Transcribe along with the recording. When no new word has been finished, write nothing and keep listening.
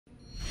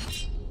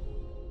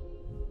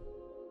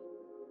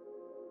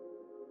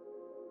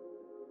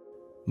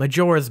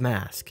Majora's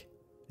Mask.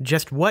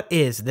 Just what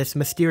is this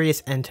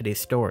mysterious entity's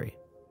story?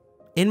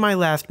 In my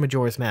last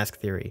Majora's Mask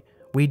theory,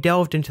 we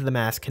delved into the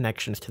mask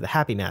connections to the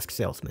Happy Mask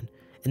salesman,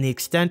 and the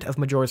extent of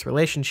Majora's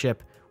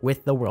relationship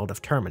with the world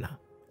of Termina.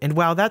 And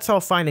while that's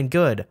all fine and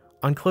good,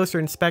 on closer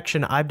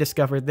inspection I've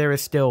discovered there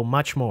is still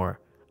much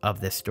more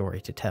of this story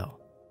to tell.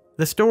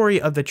 The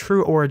story of the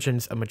true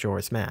origins of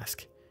Majora's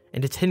Mask,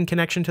 and its hidden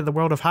connection to the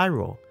world of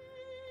Hyrule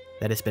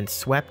that has been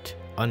swept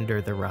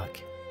under the rug.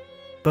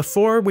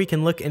 Before we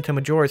can look into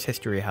Majora's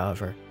history,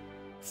 however,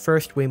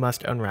 first we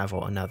must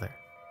unravel another.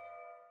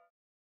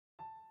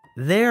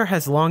 There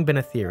has long been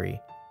a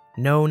theory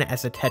known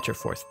as the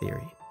Tetraforce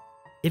Theory.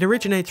 It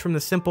originates from the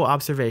simple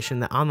observation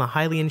that on the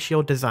Hyrulean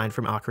shield design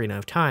from Ocarina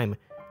of Time,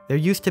 there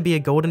used to be a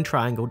golden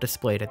triangle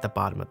displayed at the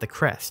bottom of the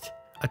crest.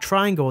 A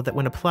triangle that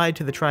when applied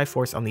to the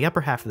Triforce on the upper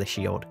half of the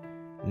shield,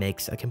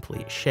 makes a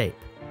complete shape.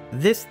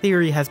 This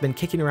theory has been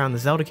kicking around the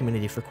Zelda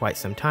community for quite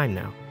some time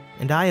now,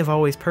 and I have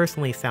always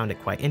personally found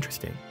it quite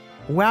interesting.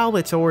 While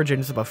its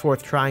origins of a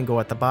fourth triangle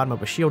at the bottom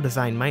of a shield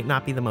design might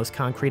not be the most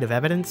concrete of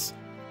evidence,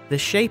 the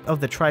shape of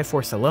the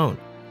Triforce alone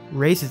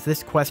raises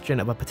this question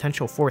of a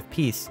potential fourth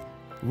piece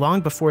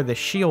long before the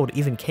shield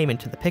even came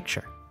into the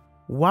picture.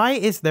 Why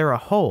is there a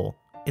hole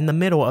in the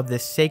middle of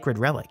this sacred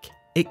relic?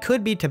 It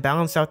could be to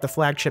balance out the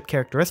flagship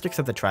characteristics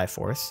of the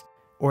Triforce,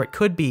 or it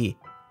could be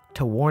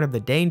to warn of the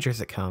dangers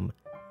that come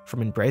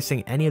from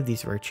embracing any of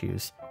these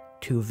virtues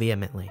too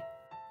vehemently.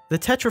 The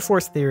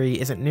Tetraforce theory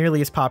isn't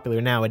nearly as popular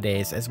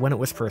nowadays as when it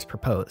was first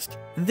proposed.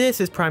 This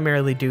is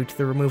primarily due to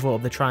the removal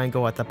of the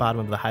triangle at the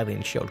bottom of the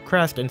Hyrulean Shield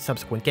crest in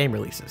subsequent game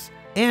releases,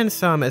 and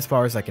some, as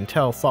far as I can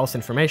tell, false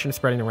information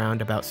spreading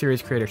around about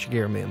series creator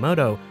Shigeru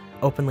Miyamoto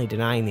openly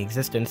denying the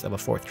existence of a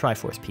fourth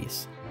Triforce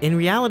piece. In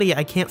reality,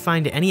 I can't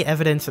find any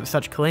evidence of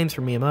such claims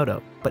from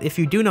Miyamoto, but if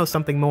you do know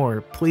something more,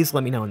 please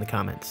let me know in the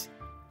comments.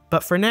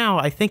 But for now,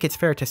 I think it's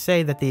fair to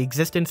say that the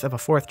existence of a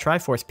fourth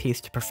Triforce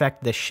piece to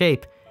perfect this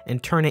shape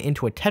and turn it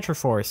into a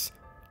Tetraforce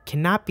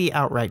cannot be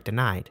outright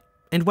denied.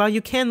 And while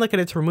you can look at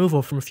its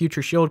removal from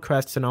future shield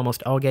crests in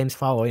almost all games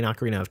following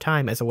Ocarina of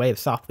Time as a way of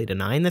softly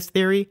denying this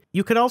theory,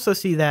 you could also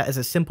see that as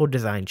a simple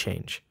design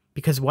change.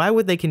 Because why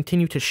would they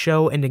continue to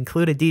show and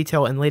include a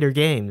detail in later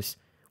games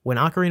when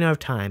Ocarina of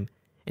Time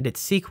and its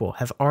sequel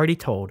have already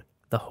told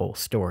the whole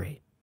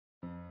story?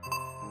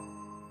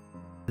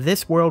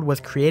 This world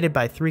was created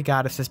by three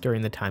goddesses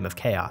during the time of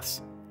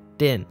chaos.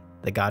 Din,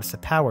 the goddess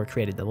of power,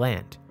 created the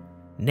land.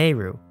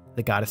 Nehru,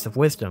 the goddess of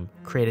wisdom,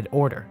 created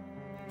order.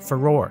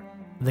 Furor,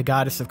 the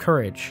goddess of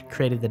courage,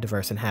 created the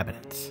diverse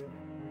inhabitants.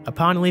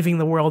 Upon leaving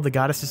the world, the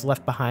goddesses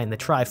left behind the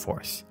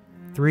Triforce,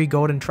 three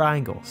golden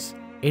triangles.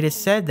 It is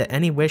said that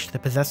any wish the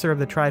possessor of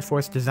the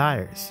Triforce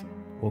desires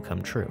will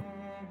come true.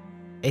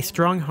 A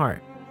strong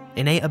heart,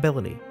 innate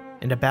ability,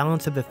 and a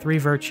balance of the three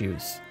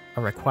virtues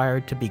are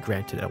required to be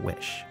granted a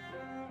wish.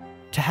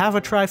 To have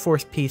a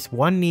Triforce piece,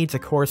 one needs a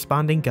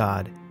corresponding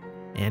god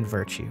and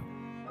virtue.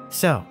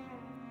 So,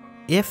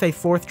 if a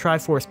fourth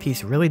Triforce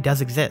piece really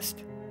does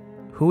exist,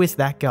 who is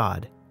that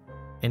god,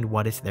 and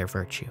what is their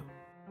virtue?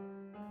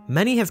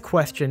 Many have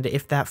questioned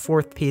if that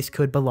fourth piece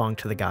could belong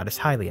to the goddess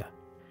Hylia,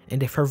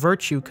 and if her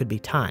virtue could be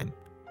time,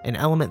 an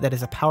element that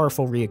is a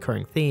powerful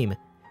recurring theme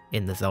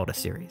in the Zelda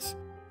series.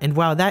 And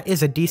while that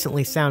is a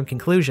decently sound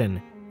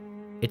conclusion,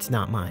 it's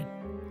not mine.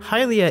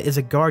 Hylia is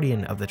a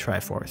guardian of the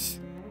Triforce,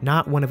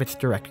 not one of its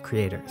direct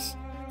creators.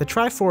 The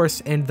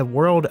Triforce and the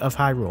world of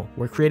Hyrule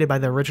were created by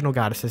the original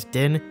goddesses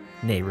Din,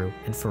 Nehru,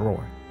 and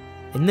Furor.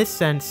 In this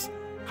sense,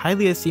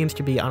 Hylia seems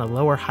to be on a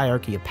lower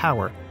hierarchy of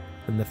power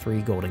than the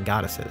three golden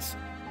goddesses.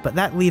 But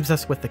that leaves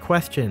us with the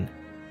question,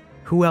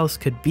 who else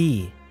could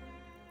be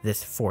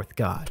this fourth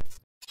god?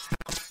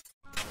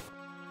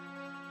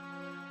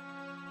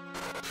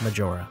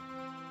 Majora.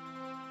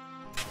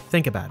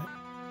 Think about it.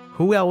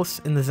 Who else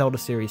in the Zelda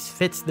series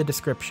fits the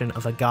description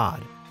of a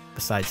god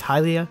besides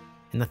Hylia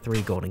and the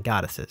three golden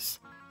goddesses?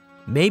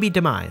 Maybe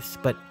Demise,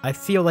 but I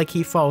feel like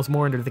he falls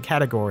more under the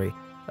category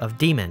of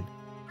demon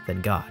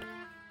than god.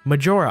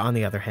 Majora, on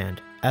the other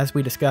hand, as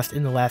we discussed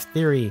in the last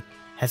theory,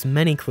 has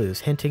many clues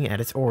hinting at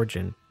its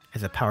origin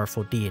as a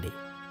powerful deity.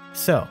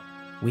 So,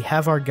 we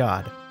have our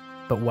god,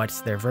 but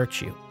what's their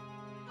virtue?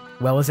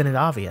 Well, isn't it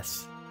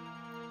obvious?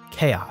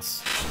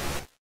 Chaos.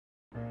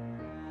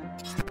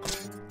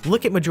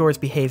 Look at Majora's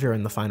behavior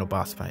in the final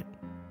boss fight.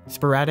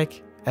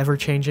 Sporadic,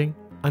 ever-changing,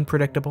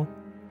 unpredictable.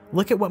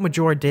 Look at what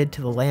Majora did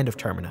to the land of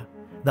Termina.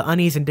 The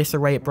unease and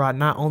disarray it brought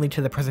not only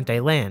to the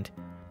present-day land,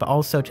 but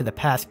also to the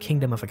past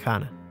kingdom of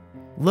Akana.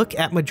 Look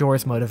at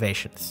Majora's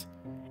motivations.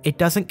 It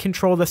doesn't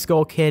control the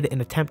Skull Kid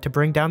and attempt to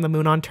bring down the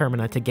moon on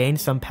Termina to gain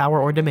some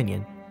power or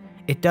dominion.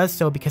 It does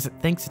so because it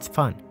thinks it's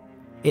fun.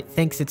 It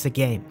thinks it's a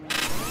game.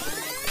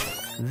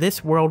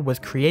 This world was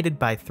created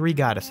by three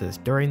goddesses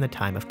during the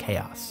time of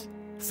chaos.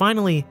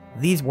 Finally,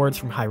 these words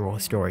from Hyrule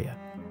Historia.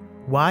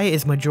 Why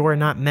is Majora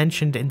not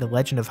mentioned in the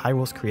legend of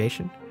Hyrule's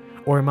creation,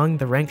 or among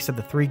the ranks of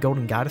the three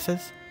golden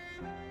goddesses?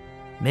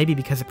 Maybe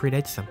because it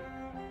predates them.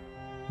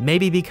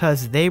 Maybe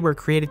because they were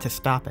created to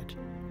stop it.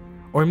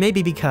 Or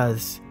maybe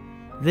because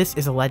this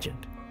is a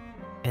legend,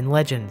 and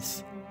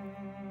legends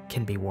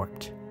can be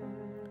warped.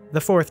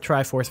 The fourth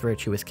Triforce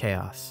virtue is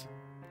chaos.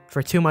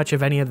 For too much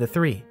of any of the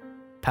three,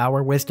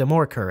 power, wisdom,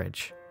 or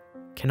courage,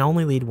 can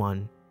only lead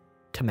one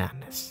to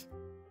madness.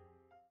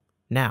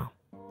 Now,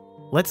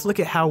 let's look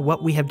at how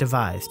what we have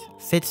devised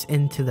fits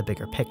into the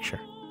bigger picture.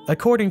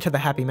 According to the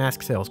Happy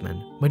Mask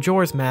Salesman,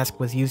 Majora's Mask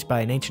was used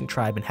by an ancient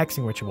tribe in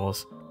hexing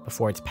rituals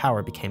before its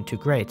power became too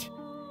great,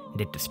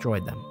 and it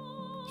destroyed them.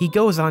 He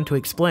goes on to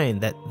explain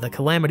that the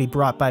calamity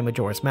brought by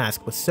Majora's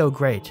Mask was so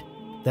great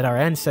that our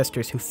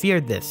ancestors who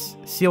feared this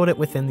sealed it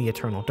within the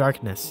eternal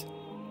darkness,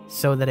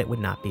 so that it would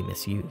not be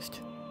misused.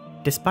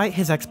 Despite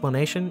his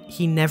explanation,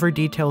 he never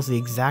details the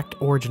exact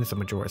origins of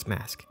Majora's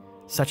Mask,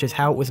 such as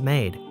how it was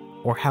made,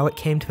 or how it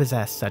came to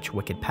possess such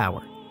wicked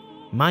power.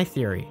 My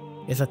theory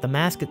is that the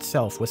mask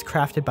itself was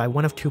crafted by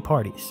one of two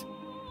parties,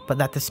 but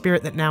that the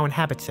spirit that now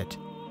inhabits it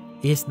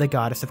is the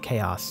goddess of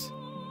chaos,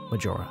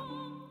 Majora.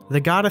 The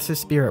goddess's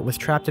spirit was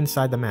trapped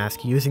inside the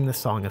mask using the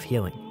Song of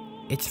Healing,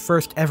 its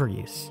first ever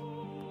use,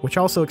 which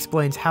also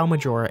explains how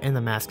Majora and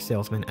the Mask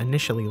Salesman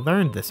initially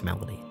learned this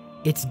melody.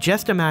 It's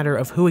just a matter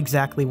of who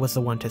exactly was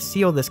the one to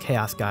seal this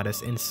chaos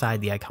goddess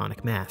inside the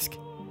iconic mask.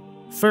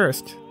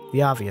 First,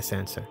 the obvious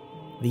answer,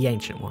 the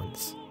Ancient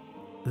Ones.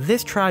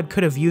 This tribe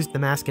could have used the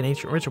mask in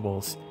ancient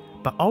rituals,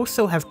 but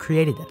also have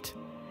created it,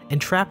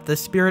 and trapped the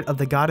spirit of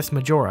the goddess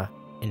Majora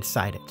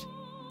inside it.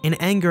 In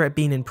anger at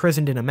being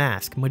imprisoned in a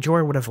mask,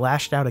 Majora would have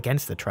lashed out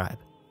against the tribe,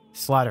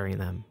 slaughtering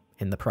them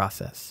in the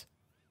process.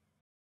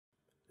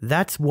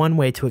 That's one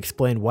way to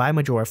explain why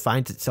Majora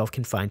finds itself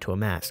confined to a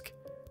mask,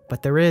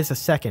 but there is a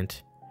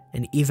second,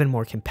 and even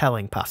more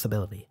compelling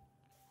possibility.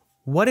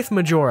 What if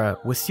Majora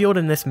was sealed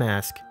in this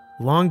mask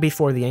long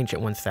before the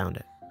Ancient Ones found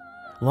it?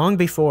 Long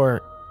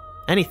before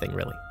anything,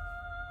 really.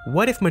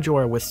 What if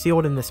Majora was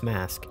sealed in this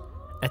mask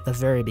at the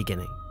very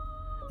beginning,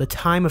 the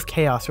time of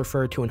chaos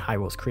referred to in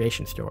Hyrule's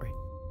creation story?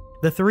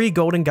 The three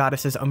golden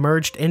goddesses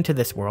emerged into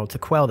this world to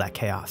quell that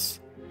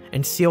chaos,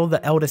 and seal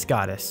the eldest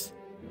goddess,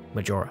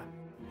 Majora.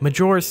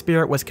 Majora's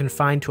spirit was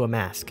confined to a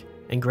mask,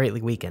 and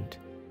greatly weakened.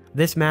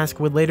 This mask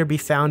would later be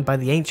found by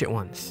the Ancient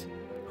Ones,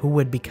 who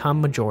would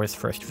become Majora's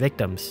first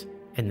victims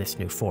in this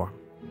new form.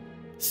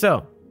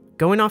 So,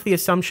 going off the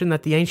assumption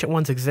that the Ancient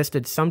Ones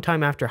existed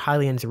sometime after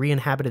Hylians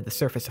re-inhabited the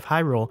surface of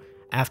Hyrule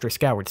after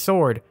Skyward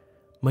Sword,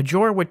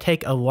 Majora would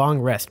take a long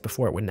rest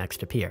before it would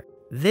next appear.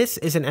 This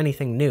isn't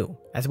anything new,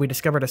 as we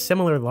discovered a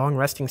similar long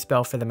resting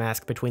spell for the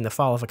mask between the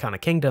fall of Akana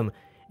Kingdom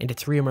and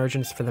its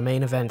re-emergence for the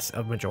main events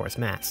of Majora's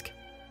Mask.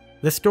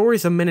 The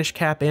stories of Minish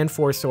Cap and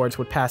Four Swords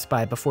would pass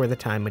by before the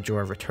time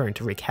Majora returned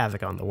to wreak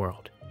havoc on the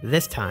world,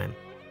 this time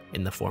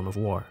in the form of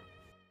war.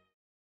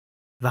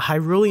 The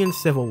Hyrulean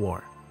Civil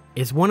War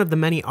is one of the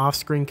many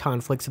off-screen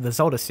conflicts of the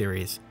Zelda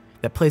series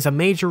that plays a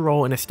major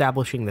role in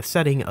establishing the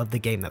setting of the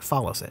game that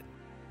follows it.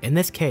 In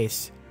this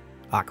case,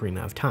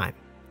 Ocarina of Time.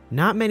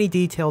 Not many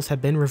details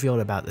have been revealed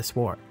about this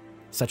war,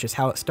 such as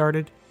how it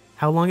started,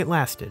 how long it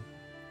lasted,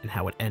 and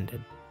how it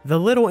ended. The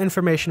little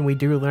information we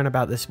do learn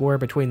about this war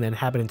between the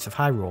inhabitants of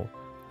Hyrule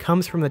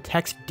comes from the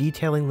text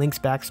detailing Link's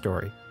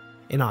backstory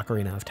in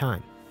Ocarina of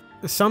Time.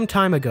 Some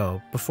time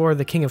ago, before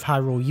the King of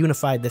Hyrule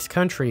unified this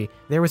country,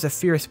 there was a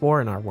fierce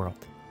war in our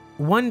world.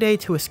 One day,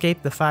 to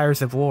escape the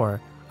fires of war,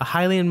 a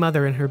Hylian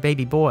mother and her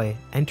baby boy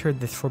entered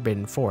this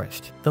forbidden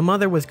forest. The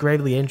mother was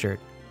gravely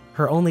injured.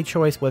 Her only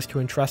choice was to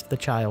entrust the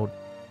child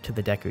to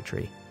the Deku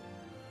Tree.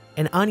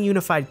 An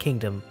ununified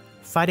kingdom,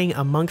 fighting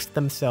amongst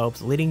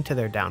themselves, leading to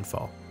their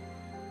downfall.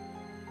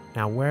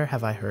 Now, where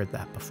have I heard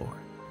that before?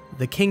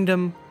 The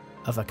Kingdom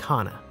of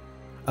Akana,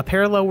 a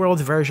parallel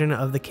worlds version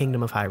of the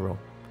Kingdom of Hyrule,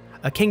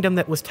 a kingdom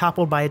that was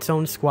toppled by its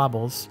own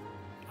squabbles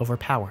over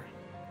power.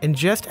 And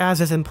just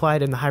as is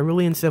implied in the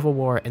Hyrulean Civil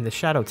War and the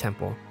Shadow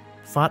Temple,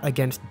 fought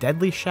against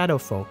deadly shadow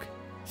folk,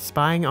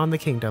 spying on the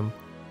kingdom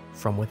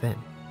from within.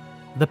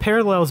 The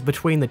parallels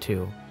between the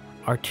two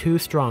are too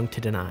strong to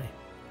deny.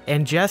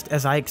 And just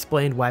as I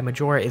explained why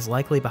Majora is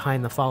likely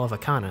behind the fall of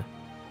Akana,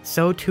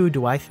 so too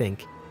do I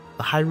think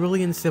the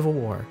Hyrulean Civil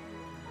War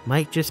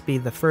might just be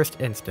the first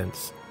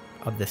instance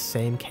of this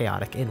same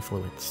chaotic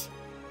influence.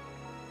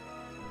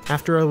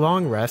 After a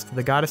long rest,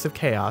 the Goddess of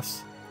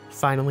Chaos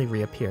finally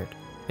reappeared,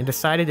 and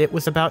decided it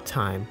was about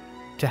time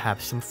to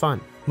have some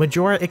fun.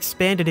 Majora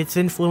expanded its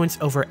influence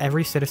over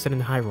every citizen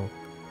in Hyrule.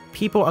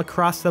 People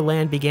across the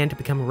land began to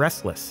become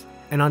restless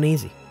and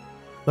uneasy.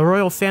 The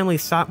royal family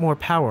sought more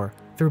power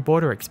through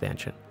border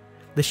expansion.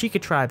 The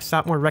Sheikah tribe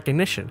sought more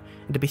recognition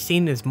and to be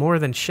seen as more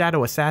than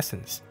shadow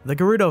assassins. The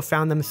Gerudo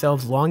found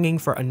themselves longing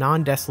for a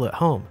non-desolate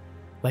home,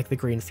 like the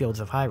green fields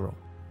of Hyrule.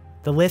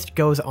 The list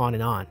goes on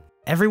and on.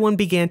 Everyone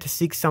began to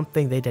seek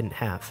something they didn't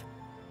have,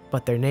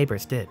 but their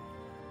neighbors did.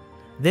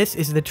 This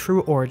is the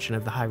true origin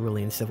of the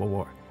Hyrulean Civil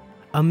War,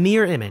 a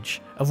mirror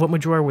image of what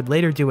Majora would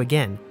later do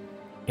again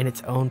in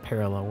its own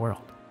parallel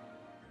world.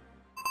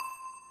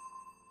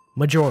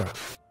 Majora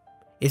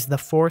is the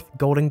fourth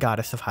golden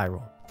goddess of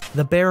Hyrule.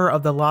 The bearer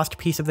of the lost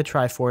piece of the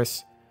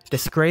Triforce,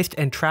 disgraced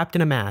and trapped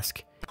in a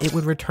mask, it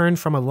would return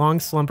from a long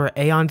slumber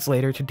aeons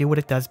later to do what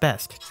it does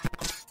best,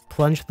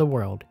 plunge the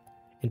world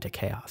into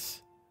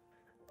chaos.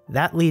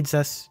 That leads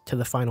us to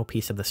the final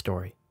piece of the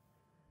story.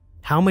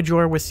 How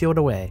Majora was sealed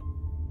away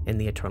in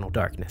the eternal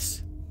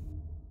darkness.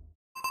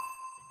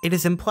 It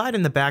is implied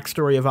in the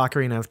backstory of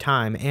Ocarina of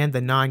Time and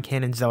the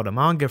non-canon Zelda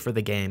manga for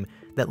the game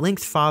that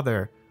Link's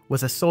father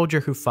was a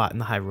soldier who fought in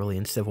the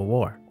Hyrulean Civil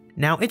War.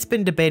 Now, it's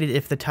been debated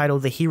if the title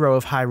The Hero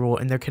of Hyrule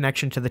and their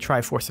connection to the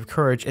Triforce of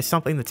Courage is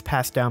something that's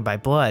passed down by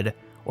blood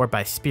or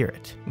by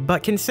spirit.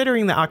 But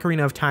considering the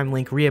Ocarina of Time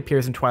Link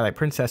reappears in Twilight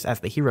Princess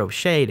as the Hero of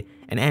Shade,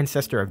 an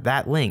ancestor of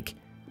that Link,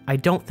 I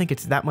don't think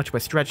it's that much of a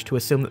stretch to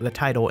assume that the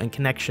title and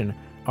connection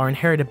are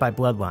inherited by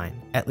bloodline,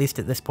 at least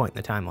at this point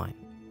in the timeline.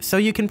 So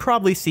you can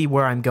probably see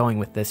where I'm going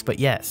with this, but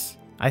yes,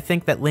 I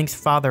think that Link's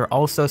father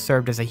also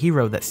served as a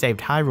hero that saved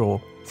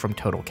Hyrule from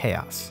total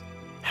chaos.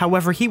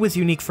 However, he was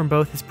unique from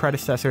both his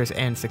predecessors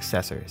and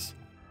successors.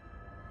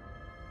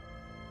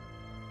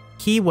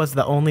 He was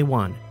the only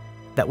one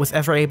that was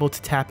ever able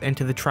to tap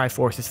into the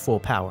Triforce's full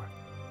power.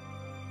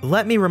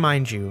 Let me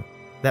remind you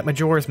that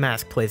Majora's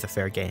Mask plays a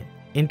fair game.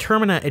 In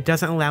Termina, it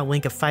doesn't allow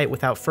Link a fight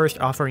without first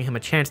offering him a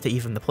chance to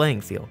even the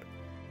playing field,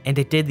 and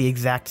it did the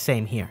exact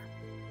same here.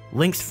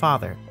 Link's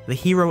father, the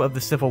hero of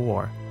the Civil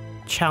War,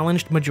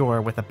 challenged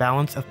Majora with a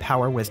balance of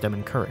power, wisdom,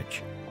 and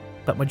courage.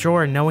 But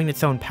Majora, knowing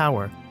its own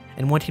power,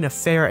 and wanting a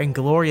fair and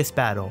glorious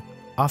battle,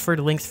 offered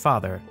Link's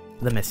father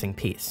the missing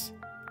piece,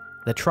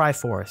 the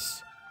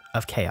Triforce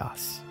of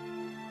Chaos.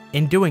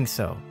 In doing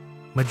so,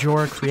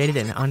 Majora created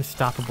an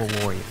unstoppable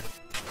warrior,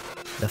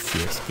 the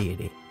Fierce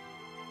Deity.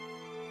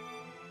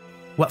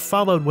 What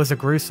followed was a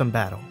gruesome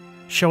battle,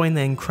 showing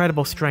the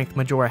incredible strength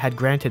Majora had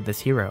granted this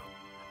hero,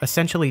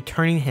 essentially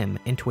turning him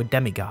into a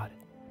demigod.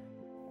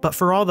 But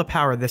for all the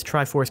power this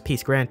Triforce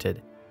piece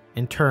granted,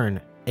 in turn,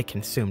 it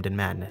consumed in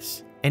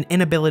madness, an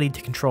inability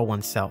to control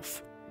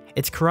oneself.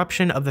 Its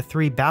corruption of the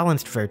three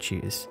balanced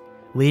virtues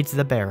leads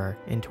the bearer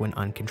into an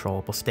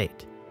uncontrollable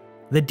state.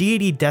 The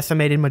deity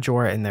decimated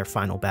Majora in their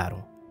final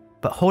battle,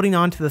 but holding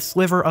on to the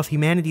sliver of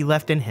humanity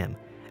left in him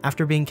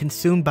after being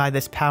consumed by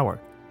this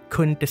power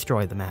couldn't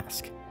destroy the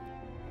mask.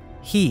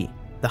 He,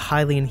 the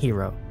Hylian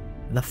hero,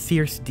 the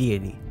Fierce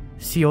Deity,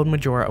 sealed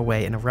Majora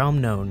away in a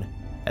realm known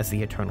as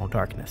the Eternal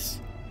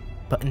Darkness,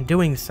 but in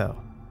doing so,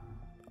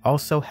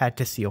 also had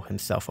to seal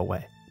himself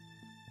away.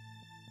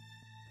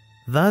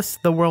 Thus,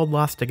 the world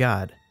lost a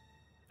god,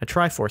 a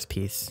Triforce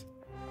piece,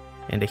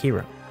 and a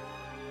hero.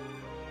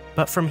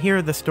 But from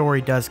here, the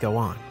story does go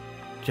on,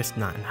 just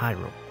not in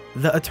Hyrule.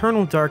 The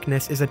Eternal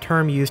Darkness is a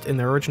term used in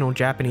the original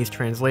Japanese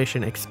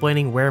translation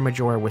explaining where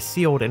Majora was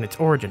sealed in its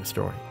origin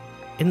story.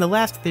 In the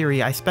last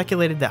theory, I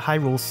speculated that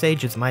Hyrule's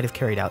sages might have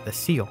carried out this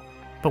seal,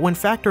 but when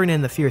factoring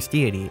in the Fierce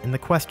Deity and the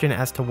question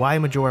as to why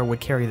Majora would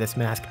carry this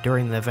mask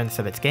during the events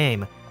of its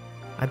game,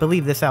 I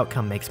believe this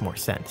outcome makes more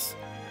sense.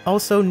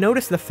 Also,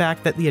 notice the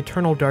fact that the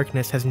Eternal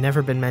Darkness has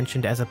never been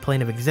mentioned as a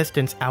plane of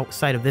existence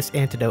outside of this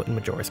antidote in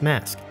Majora's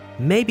Mask,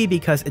 maybe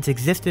because its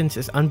existence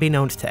is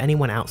unbeknownst to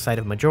anyone outside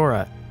of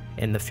Majora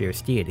and the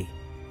Fierce Deity.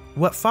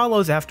 What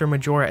follows after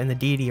Majora and the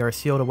deity are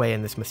sealed away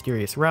in this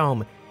mysterious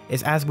realm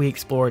is as we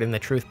explored in The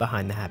Truth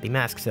Behind the Happy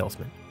Mask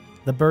Salesman,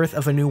 the birth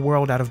of a new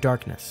world out of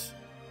darkness,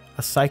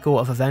 a cycle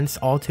of events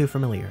all too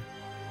familiar,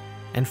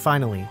 and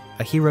finally,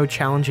 a hero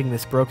challenging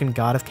this broken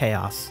god of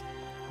chaos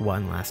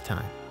one last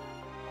time.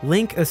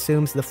 Link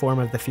assumes the form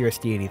of the Fierce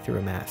Deity through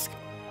a mask,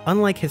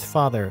 unlike his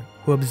father,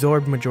 who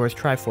absorbed Majora's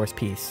Triforce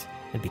piece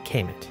and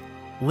became it.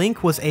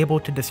 Link was able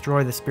to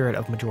destroy the spirit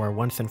of Majora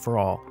once and for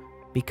all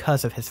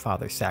because of his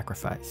father's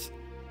sacrifice.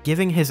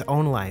 Giving his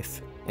own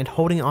life and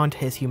holding on to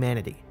his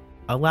humanity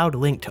allowed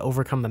Link to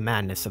overcome the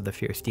madness of the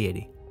Fierce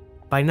Deity,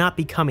 by not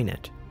becoming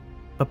it,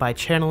 but by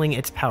channeling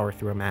its power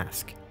through a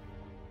mask.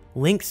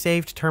 Link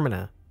saved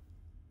Termina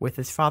with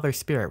his father's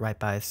spirit right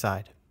by his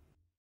side.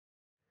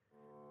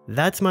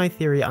 That's my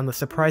theory on the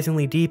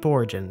surprisingly deep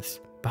origins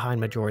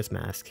behind Majora's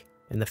Mask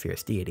and the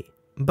Fierce Deity.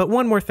 But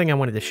one more thing I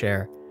wanted to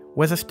share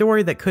was a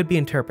story that could be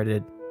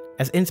interpreted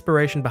as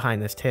inspiration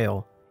behind this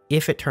tale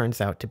if it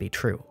turns out to be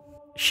true.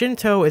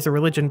 Shinto is a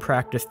religion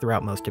practiced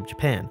throughout most of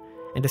Japan,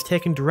 and has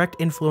taken direct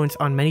influence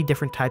on many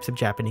different types of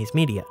Japanese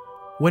media.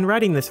 When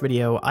writing this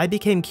video, I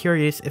became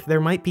curious if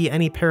there might be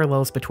any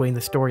parallels between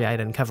the story I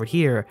had uncovered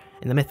here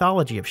and the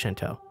mythology of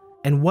Shinto,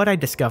 and what I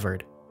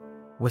discovered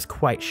was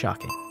quite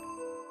shocking.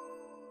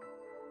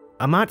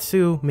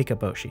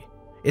 Amatsu-mikaboshi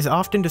is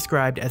often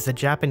described as the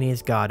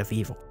Japanese god of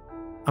evil.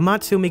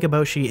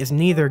 Amatsu-mikaboshi is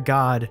neither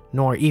god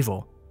nor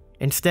evil.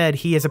 Instead,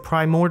 he is a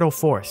primordial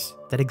force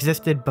that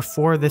existed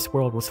before this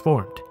world was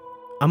formed.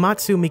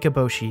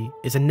 Amatsu-mikaboshi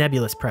is a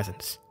nebulous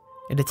presence,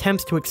 and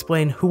attempts to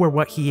explain who or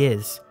what he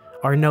is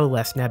are no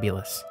less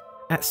nebulous.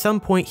 At some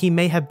point, he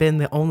may have been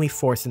the only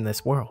force in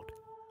this world.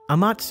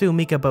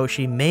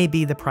 Amatsu-mikaboshi may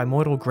be the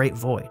primordial Great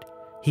Void.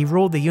 He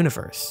ruled the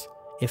universe,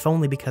 if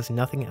only because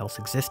nothing else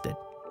existed.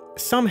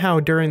 Somehow,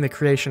 during the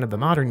creation of the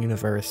modern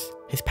universe,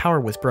 his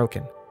power was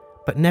broken,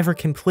 but never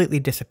completely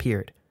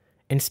disappeared.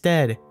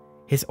 Instead,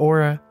 his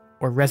aura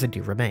or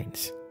residue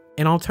remains.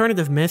 An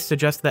alternative myth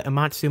suggests that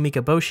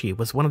Amatsu-mikaboshi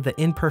was one of the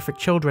imperfect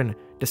children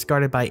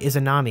discarded by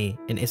Izanami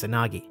and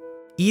Izanagi.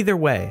 Either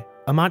way,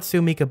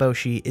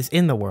 Amatsu-mikaboshi is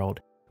in the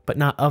world, but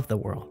not of the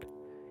world.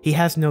 He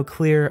has no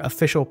clear,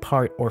 official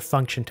part or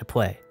function to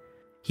play.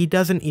 He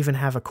doesn't even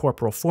have a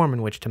corporal form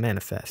in which to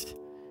manifest.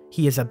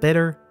 He is a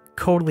bitter,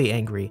 coldly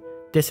angry,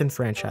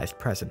 disenfranchised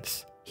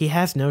presence. He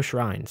has no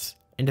shrines,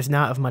 and is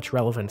not of much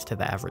relevance to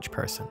the average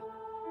person.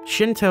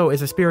 Shinto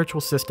is a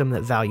spiritual system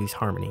that values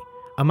harmony.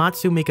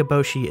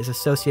 Amatsu-mikaboshi is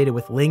associated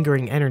with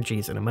lingering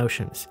energies and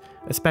emotions,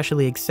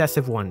 especially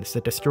excessive ones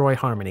that destroy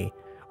harmony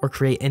or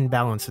create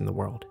imbalance in the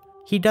world.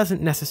 He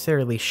doesn't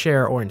necessarily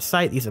share or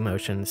incite these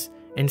emotions.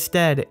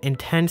 Instead,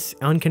 intense,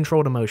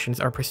 uncontrolled emotions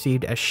are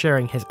perceived as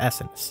sharing his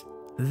essence.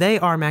 They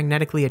are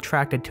magnetically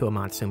attracted to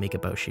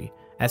Amatsu-mikaboshi,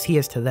 as he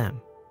is to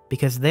them,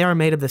 because they are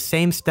made of the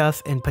same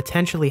stuff and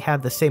potentially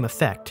have the same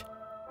effect: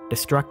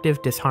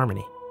 destructive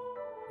disharmony.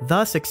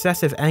 Thus,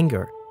 excessive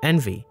anger,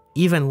 envy,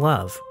 even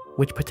love,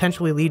 which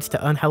potentially leads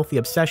to unhealthy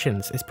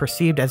obsessions, is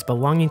perceived as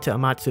belonging to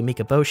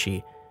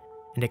Amatsu-mikaboshi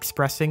and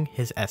expressing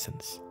his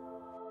essence.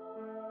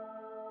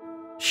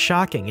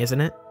 Shocking,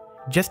 isn't it?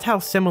 Just how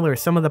similar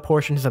some of the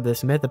portions of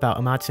this myth about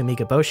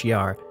Amatsu-mikaboshi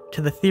are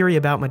to the theory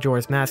about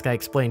Majora's Mask I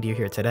explained to you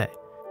here today.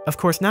 Of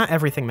course, not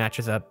everything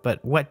matches up,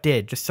 but what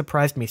did just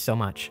surprised me so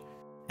much.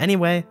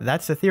 Anyway,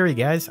 that's the theory,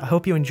 guys. I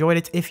hope you enjoyed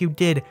it. If you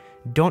did,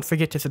 don't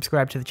forget to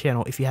subscribe to the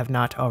channel if you have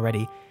not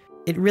already.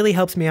 It really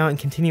helps me out in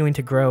continuing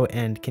to grow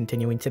and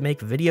continuing to make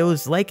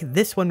videos like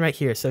this one right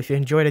here. So if you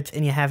enjoyed it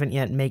and you haven't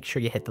yet, make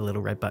sure you hit the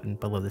little red button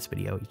below this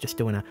video. You're just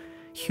doing a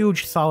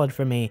huge solid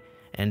for me,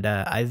 and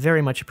I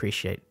very much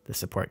appreciate the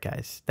support,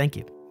 guys. Thank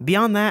you.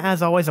 Beyond that,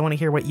 as always, I want to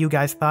hear what you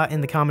guys thought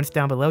in the comments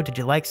down below. Did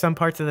you like some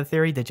parts of the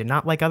theory? Did you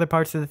not like other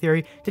parts of the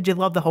theory? Did you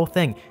love the whole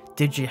thing?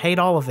 Did you hate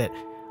all of it?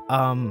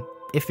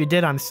 If you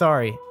did, I'm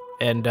sorry,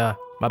 and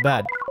my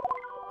bad.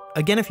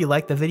 Again, if you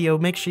liked the video,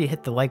 make sure you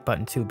hit the like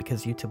button too,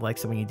 because YouTube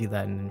likes it when you do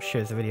that and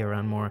shares the video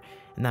around more,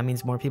 and that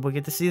means more people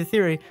get to see the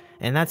theory,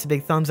 and that's a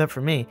big thumbs up for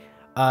me.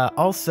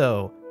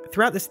 Also,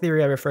 throughout this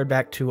theory, I referred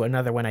back to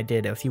another one I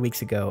did a few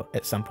weeks ago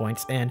at some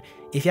points, and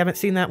if you haven't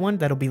seen that one,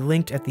 that'll be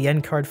linked at the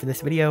end card for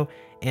this video,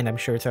 and I'm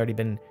sure it's already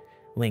been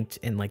linked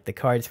in like the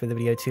cards for the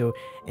video too,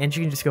 and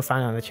you can just go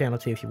find it on the channel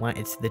too if you want.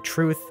 It's the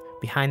truth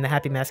behind the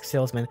Happy Mask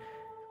Salesman.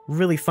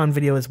 Really fun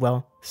video as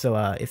well, so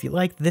if you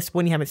like this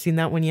one, you haven't seen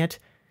that one yet,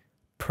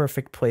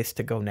 perfect place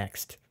to go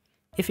next.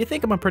 If you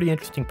think I'm a pretty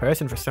interesting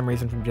person for some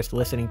reason from just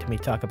listening to me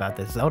talk about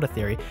this Zelda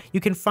theory,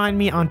 you can find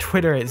me on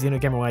Twitter at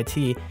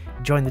XenogamerYT,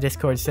 join the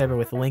Discord server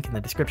with the link in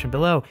the description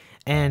below,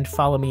 and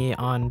follow me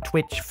on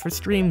Twitch for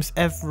streams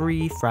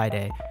every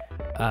Friday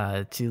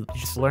to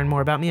just learn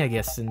more about me, I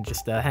guess, and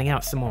just hang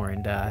out some more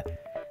and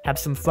have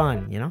some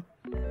fun, you know?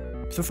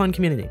 It's a fun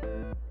community.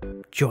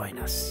 Join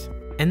us.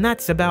 And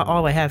that's about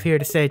all I have here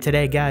to say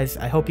today, guys.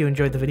 I hope you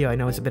enjoyed the video. I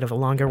know it's a bit of a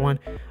longer one.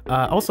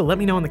 Also, let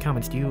me know in the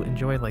comments, do you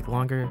enjoy like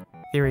longer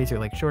theories or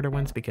like shorter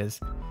ones? Because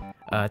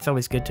it's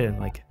always good to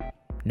like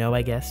know,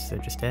 I guess. So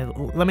just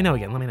let me know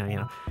again. Let me know, you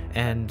know.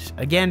 And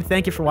again,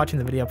 thank you for watching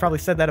the video. I probably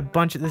said that a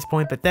bunch at this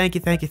point, but thank you,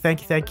 thank you,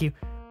 thank you, thank you.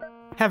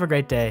 Have a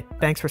great day.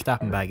 Thanks for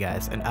stopping by,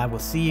 guys, and I will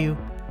see you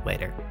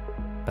later.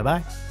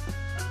 Bye-bye.